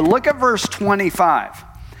faith. But look at verse 25.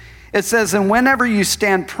 It says, "And whenever you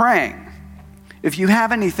stand praying, if you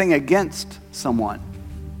have anything against someone,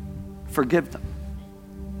 forgive them."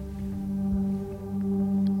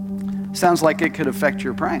 Sounds like it could affect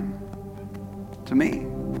your praying. To me.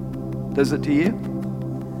 Does it to you?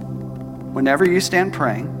 Whenever you stand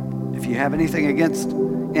praying, if you have anything against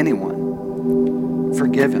anyone,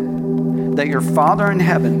 forgive him, that your Father in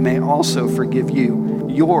heaven may also forgive you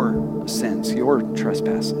your sins, your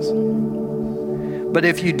trespasses. But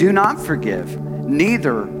if you do not forgive,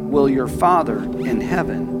 neither will your Father in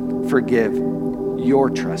heaven forgive your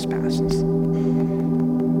trespasses.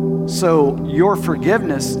 So your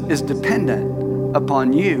forgiveness is dependent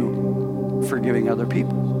upon you forgiving other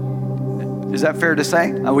people. Is that fair to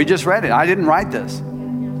say? We just read it. I didn't write this.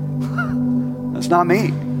 That's not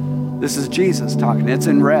me. This is Jesus talking. It's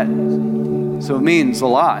in red. So it means a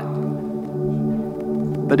lot.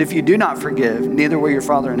 But if you do not forgive, neither will your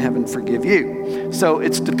Father in heaven forgive you. So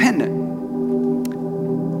it's dependent.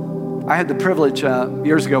 I had the privilege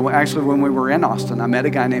years ago, actually when we were in Austin, I met a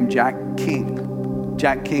guy named Jack King.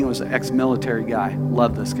 Jack King was an ex-military guy.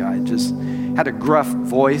 Loved this guy. Just had a gruff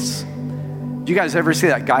voice. Do you guys ever see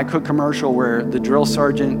that Geico commercial where the drill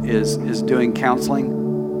sergeant is doing counseling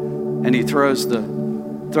and he throws the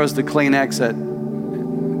Kleenex at,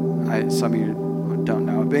 some of you don't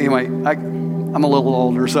know, but anyway, I'm a little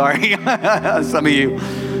older, sorry. Some of you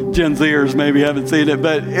Gen Zers maybe haven't seen it,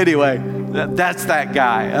 but anyway, That's that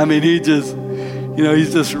guy. I mean, he's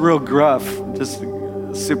just real gruff, just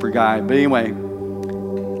a super guy. But anyway,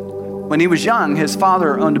 when he was young, his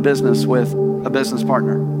father owned a business with a business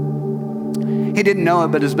partner. He didn't know it,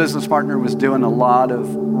 but his business partner was doing a lot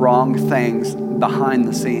of wrong things behind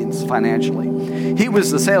the scenes financially. He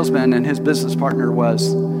was the salesman, and his business partner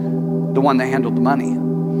was the one that handled the money.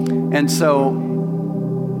 And so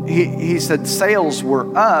he said sales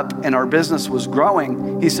were up and our business was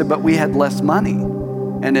growing. He said, but we had less money.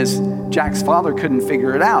 And Jack's father couldn't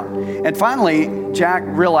figure it out. And finally, Jack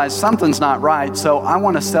realized something's not right, so I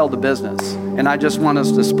want to sell the business, and I just want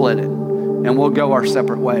us to split it. And we'll go our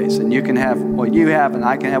separate ways. And you can have what you have, and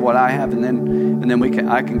I can have what I have, and then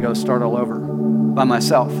I can go start all over by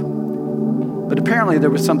myself. But apparently there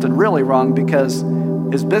was something really wrong, because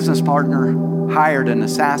his business partner hired an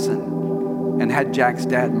assassin and had Jack's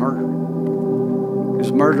dad murdered. He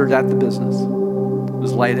was murdered at the business. It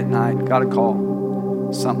was late at night, got a call.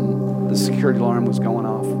 The security alarm was going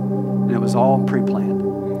off, and it was all pre-planned.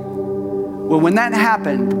 Well, when that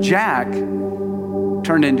happened, Jack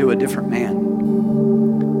turned into a different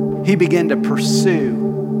man. He began to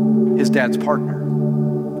pursue his dad's partner,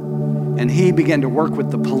 and he began to work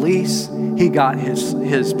with the police. He got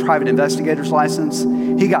his private investigator's license.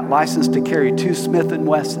 He got licensed to carry 2 Smith &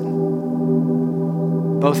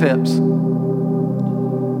 Wesson, both hips.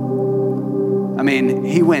 I mean,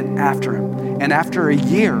 he went after him. And after a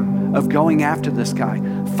year of going after this guy,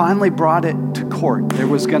 finally brought it to court. It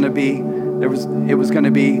was going to be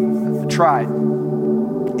tried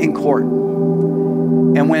in court.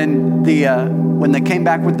 And when they came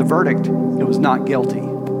back with the verdict, it was not guilty.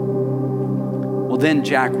 Well, then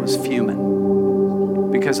Jack was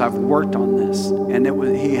fuming, because I've worked on this, and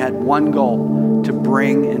he had one goal: to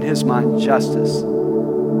bring, in his mind, justice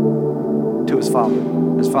to his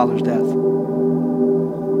father's death.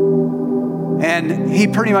 And he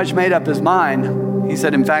pretty much made up his mind. He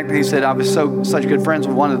said, I was such good friends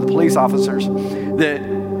with one of the police officers that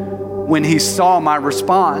when he saw my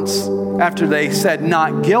response after they said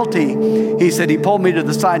not guilty, he said, he pulled me to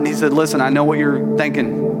the side and he said, listen, I know what you're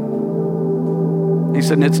thinking. He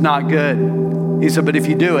said, it's not good. He said, but if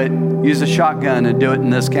you do it, use a shotgun and do it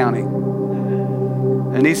in this county.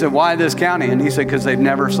 And he said, why this county? And he said, because they've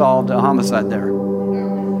never solved a homicide there.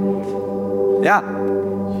 Yeah.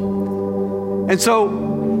 And so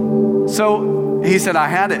he said, I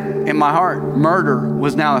had it in my heart. Murder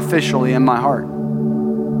was now officially in my heart.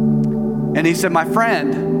 And he said, my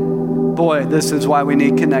friend, boy, this is why we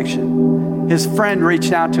need connection. His friend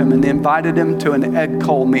reached out to him and invited him to an Ed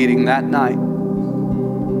Cole meeting that night.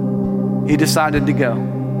 He decided to go.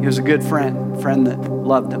 He was a good friend that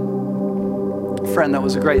loved him, a friend that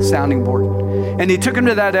was a great sounding board. And he took him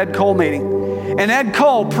to that Ed Cole meeting. And Ed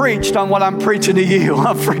Cole preached on what I'm preaching to you,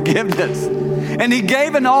 on forgiveness. And he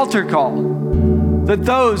gave an altar call that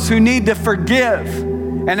those who need to forgive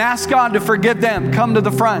and ask God to forgive them come to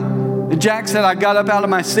the front. And Jack said, I got up out of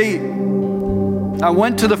my seat. I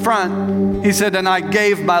went to the front, he said, and I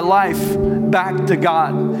gave my life back to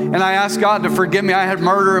God. And I asked God to forgive me. I had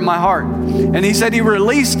murder in my heart. And he said he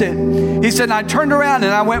released it. He said, and I turned around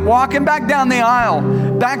and I went walking back down the aisle,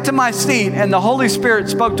 back to my seat, and the Holy Spirit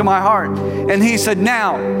spoke to my heart. And he said,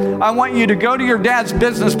 now, I want you to go to your dad's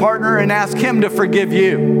business partner and ask him to forgive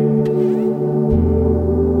you.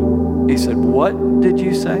 He said, what did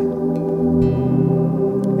you say?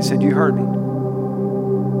 He said, you heard me.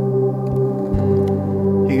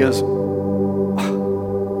 He goes,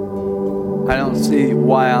 I don't see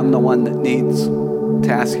why I'm the one that needs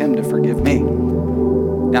to ask him to forgive me.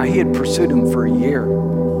 Now, he had pursued him for a year.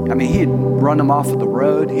 I mean, he had run him off of the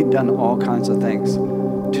road. He'd done all kinds of things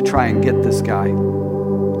to try and get this guy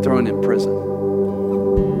thrown in prison.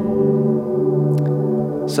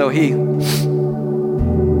 So he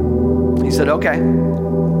said, okay,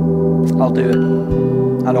 I'll do it.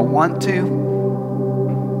 I don't want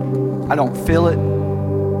to. I don't feel it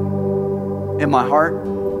in my heart,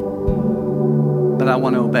 but I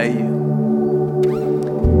want to obey you.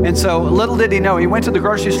 And so little did he know, he went to the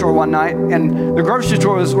grocery store one night, and the grocery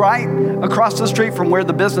store was right across the street from where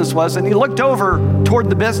the business was. And he looked over toward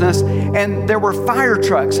the business, and there were fire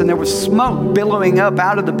trucks, and there was smoke billowing up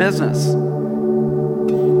out of the business.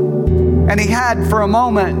 And he had, for a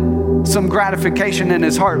moment, some gratification in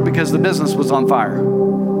his heart because the business was on fire,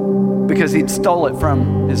 because he'd stole it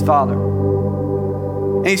from his father.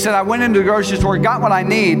 And he said, I went into the grocery store, got what I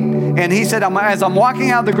need. And he said, as I'm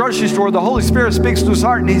walking out of the grocery store, the Holy Spirit speaks to his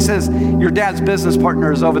heart, and he says, your dad's business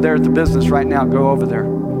partner is over there at the business right now. Go over there.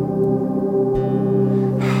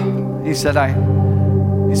 He said, I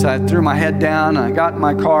threw my head down, I got in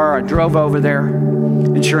my car, I drove over there.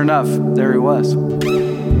 And And sure enough, there he was.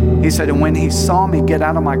 He said, and when he saw me get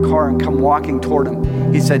out of my car and come walking toward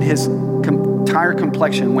him, he said his entire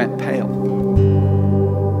complexion went pale.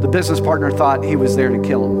 The business partner thought he was there to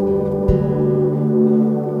kill him.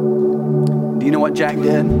 Do you know what Jack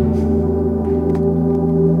did?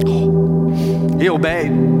 He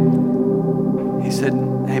obeyed. He said,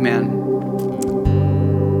 hey man,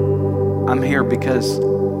 I'm here because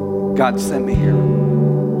God sent me here.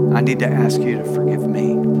 I need to ask you to forgive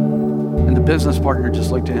me. And the business partner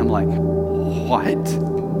just looked at him like, what?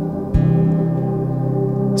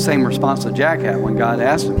 Same response that Jack had when God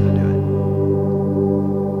asked him to do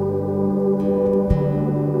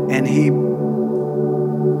it. And he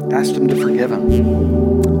asked him to forgive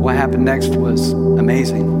him. What happened next was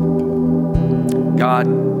amazing. God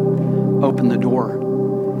opened the door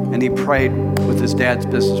and he prayed with his dad's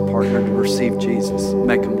business partner to receive Jesus,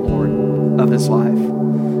 make him Lord of his life.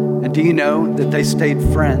 And do you know that they stayed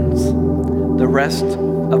friends the rest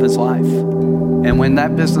of his life? And when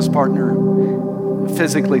that business partner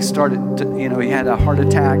physically started to, he had a heart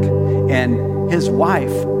attack, and his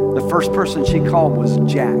wife, the first person she called was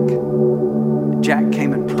Jack. Jack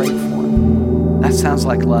came and prayed for him. That sounds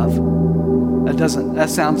like love. That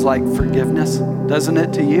sounds like forgiveness, doesn't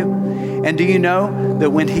it to you? And do you know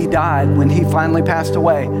that when he died, when he finally passed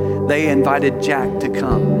away, they invited Jack to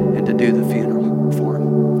come and to do the funeral for him.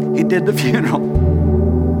 He did the funeral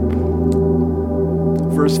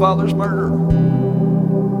for his father's murder.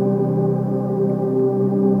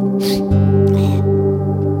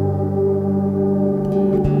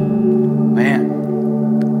 Man.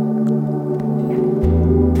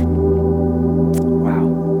 Wow.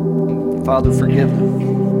 Father, forgive them.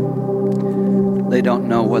 They don't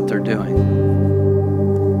know what they're doing.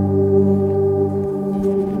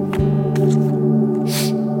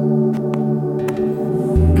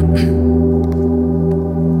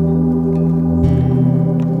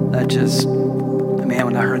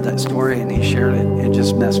 When I heard that story and he shared it, it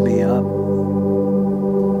just messed me up.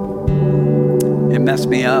 It messed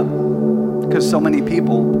me up because so many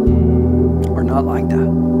people are not like that.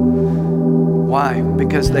 Why?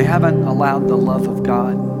 Because they haven't allowed the love of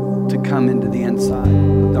God to come into the inside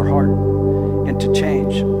of their heart and to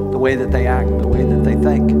change the way that they act, the way that they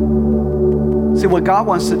think. See, what God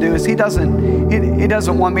wants to do is He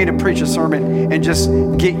doesn't want me to preach a sermon and just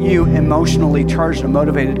get you emotionally charged and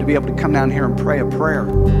motivated to be able to come down here and pray a prayer.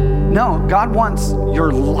 No, God wants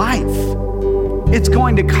your life. It's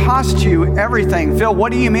going to cost you everything. Phil,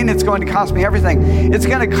 what do you mean it's going to cost me everything? It's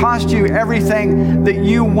going to cost you everything that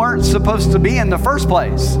you weren't supposed to be in the first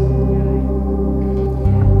place.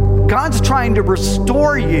 God's trying to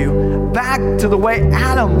restore you back to the way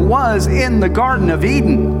Adam was in the Garden of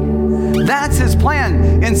Eden. That's His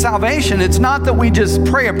plan in salvation. It's not that we just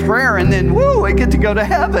pray a prayer and then, woo, I get to go to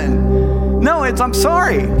heaven. No, I'm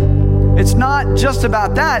sorry. It's not just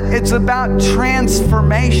about that. It's about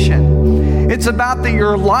transformation. It's about that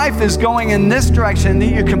your life is going in this direction, that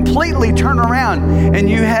you completely turn around and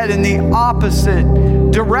you head in the opposite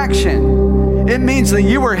direction. It means that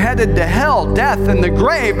you were headed to hell, death, and the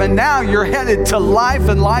grave, and now you're headed to life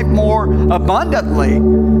and life more abundantly.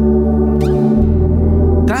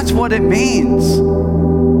 That's what it means.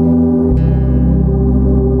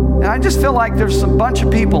 And I just feel like there's a bunch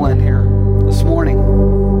of people in here this morning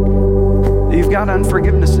that you've got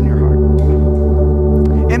unforgiveness in your heart.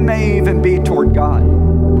 It may even be toward God.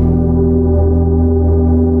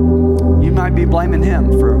 You might be blaming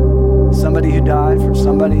Him for somebody who died, for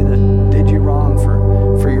somebody that did you wrong,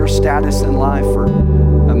 for your status in life, for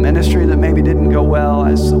a ministry that maybe didn't go well,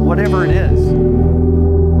 as whatever it is.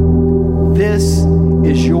 This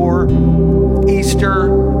is your Easter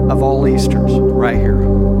of all Easters right here.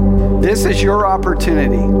 This is your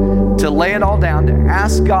opportunity to lay it all down, to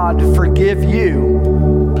ask God to forgive you,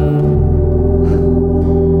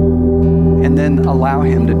 and then allow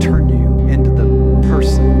Him to turn you into the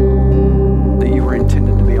person that you were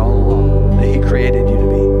intended to be all along, that He created you to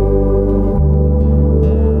be.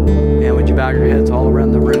 Man, would you bow your heads all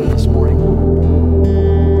around the room this morning?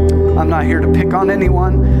 I'm not here to pick on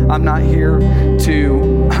anyone. I'm not here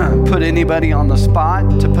to put anybody on the spot,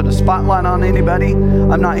 to put a spotlight on anybody.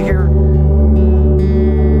 I'm not here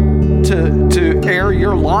to air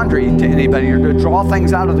your laundry to anybody or to draw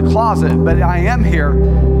things out of the closet, but I am here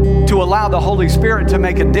to allow the Holy Spirit to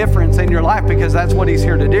make a difference in your life, because that's what He's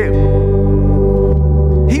here to do.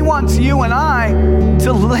 He wants you and I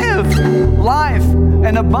to live life,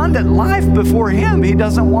 an abundant life before Him. He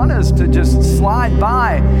doesn't want us to just slide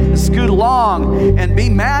by, scoot along, and be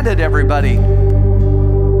mad at everybody.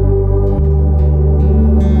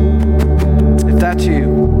 If that's you,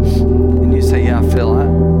 and you you say, yeah, Phil,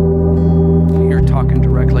 you're talking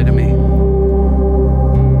directly to me.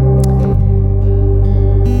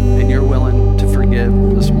 And you're willing to forgive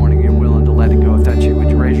this morning. You're willing to let it go. If that's you, would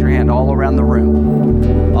you raise your hand all around the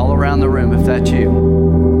room? All around the room, if that's you.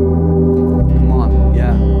 Come on.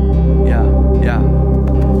 Yeah.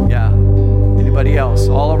 Anybody else?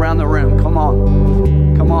 All around the room. Come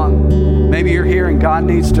on. Maybe you're here and God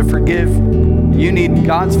needs to forgive. You need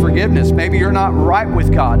God's forgiveness. Maybe you're not right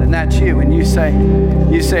with God, and that's you. And you say,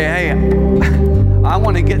 hey, I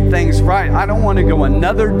want to get things right. I don't want to go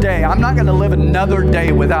another day. I'm not going to live another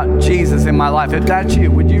day without Jesus in my life. If that's you,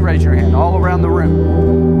 would you raise your hand all around the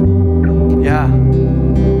room? Yeah.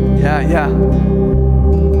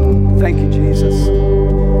 Thank you, Jesus.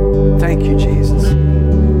 Thank you, Jesus.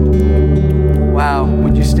 Wow.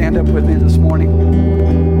 Would you stand up with me this morning?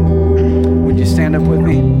 Would you stand up with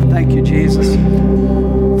me? Thank you, Jesus.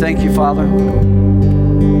 Thank you, Father.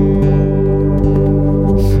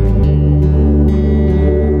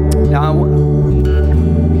 Now,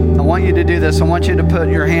 I want you to do this. I want you to put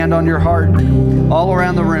your hand on your heart all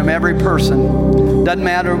around the room, every person. Doesn't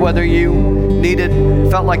matter whether you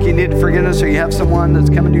felt like you needed forgiveness or you have someone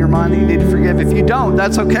that's coming to your mind that you need to forgive. If you don't,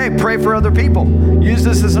 that's okay. Pray for other people. Use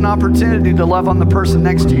this as an opportunity to love on the person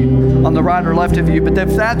next to you, on the right or left of you. But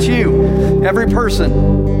if that's you, every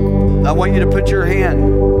person, I want you to put your hand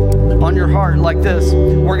on your heart like this.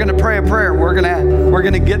 We're going to pray a prayer. We're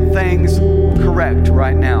going to get things correct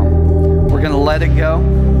right now. We're going to let it go.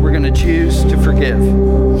 We're going to choose to forgive.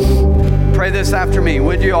 Pray this after me.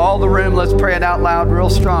 Would you? All the room, let's pray it out loud real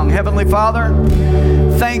strong. Heavenly Father,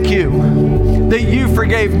 thank you that you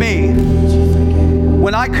forgave me.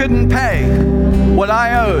 When I couldn't pay what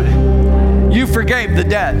I owed, you forgave the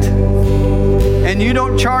debt. And you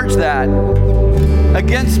don't charge that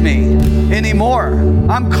against me anymore.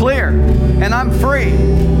 I'm clear and I'm free.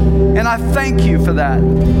 And I thank you for that.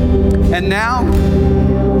 And now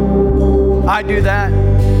I do that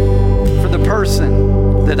for the person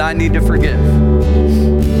that I need to forgive.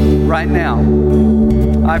 Right now,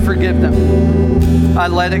 I forgive them. I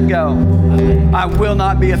let it go. I will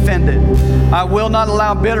not be offended. I will not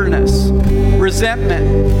allow bitterness, resentment,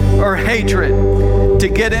 or hatred to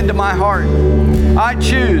get into my heart. I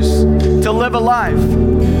choose to live a life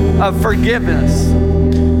of forgiveness.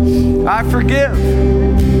 I forgive.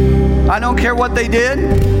 I don't care what they did.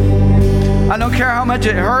 I don't care how much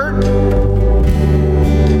it hurt.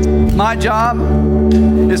 My job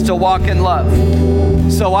is to walk in love.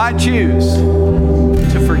 So I choose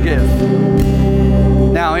to forgive.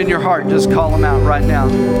 Now in your heart, just call them out right now.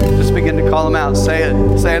 Just begin to call them out. Say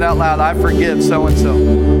it out loud. I forgive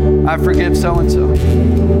so-and-so. I forgive so-and-so.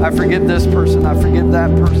 I forgive this person. I forgive that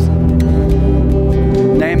person.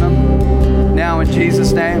 Name them now in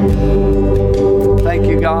Jesus' name. Thank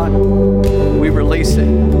you, God. We release it.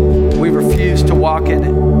 We refuse to walk in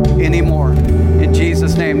it anymore. In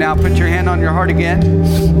Jesus' name. Now put your hand on your heart again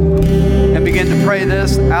and begin to pray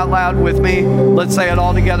this out loud with me. Let's say it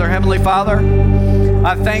all together. Heavenly Father,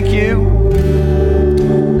 I thank you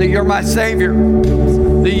that you're my Savior,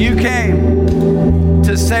 that you came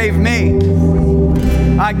to save me.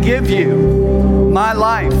 I give you my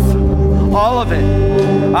life, all of it.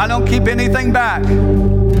 I don't keep anything back,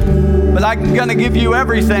 but I'm going to give you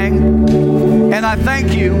everything. And I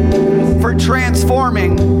thank you for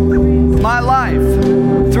transforming my life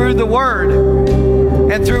through the Word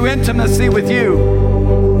and through intimacy with you.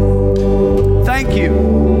 Thank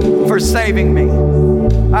you for saving me.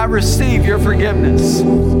 I receive your forgiveness.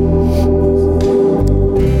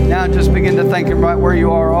 Now just begin to thank Him right where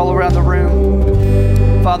you are, all around the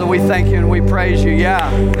room. Father, we thank you and we praise you.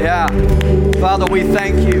 Yeah. Father, we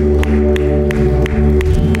thank you.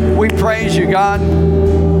 We praise you, God.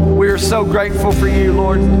 We are so grateful for you,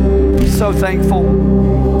 Lord. So thankful.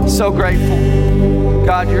 So grateful.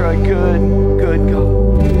 God, you're a good, good God.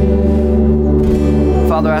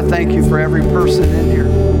 Father, I thank you for every person in here.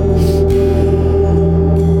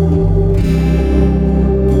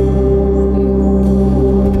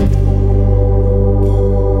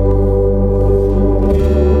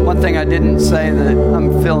 One thing I didn't say that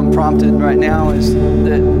I'm feeling prompted right now is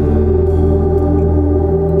that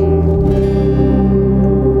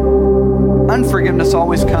unforgiveness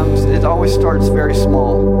always comes, it always starts very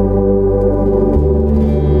small.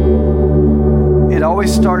 It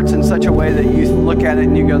always starts in such a way that you look at it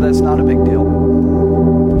and you go, that's not a big deal.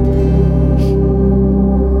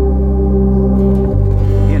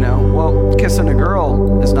 You know, well, kissing a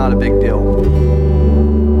girl is not a big deal.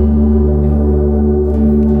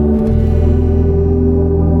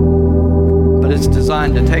 But it's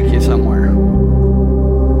designed to take you somewhere.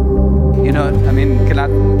 You know, I mean, can I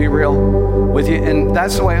be real? And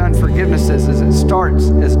that's the way unforgiveness is it starts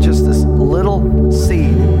as just this little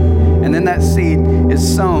seed. And then that seed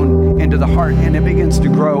is sown into the heart and it begins to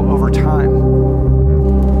grow over time.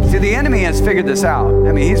 See, the enemy has figured this out.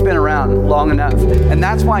 I mean, he's been around long enough. And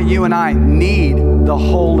that's why you and I need the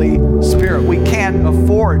Holy Spirit. We can't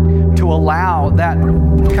afford to allow that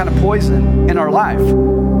kind of poison in our life.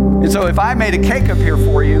 And so if I made a cake up here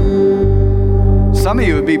for you, some of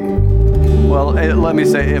you would be, well, let me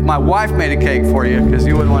say, if my wife made a cake for you, because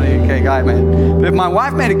you wouldn't want to eat a cake I made, but if my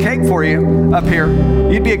wife made a cake for you up here,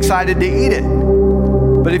 you'd be excited to eat it.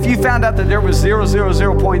 But if you found out that there was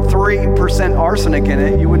 0.3% arsenic in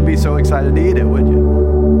it, you wouldn't be so excited to eat it, would you?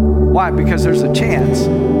 Why? Because there's a chance.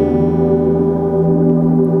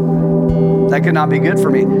 That could not be good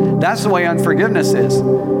for me. That's the way unforgiveness is.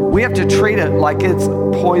 We have to treat it like it's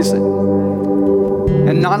poison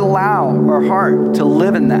and not allow our heart to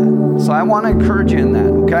live in that. So I want to encourage you in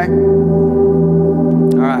that, okay?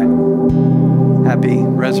 All right. Happy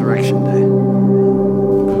Resurrection Day.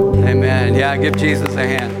 Amen. Yeah, give Jesus a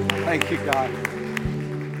hand. Thank you, God.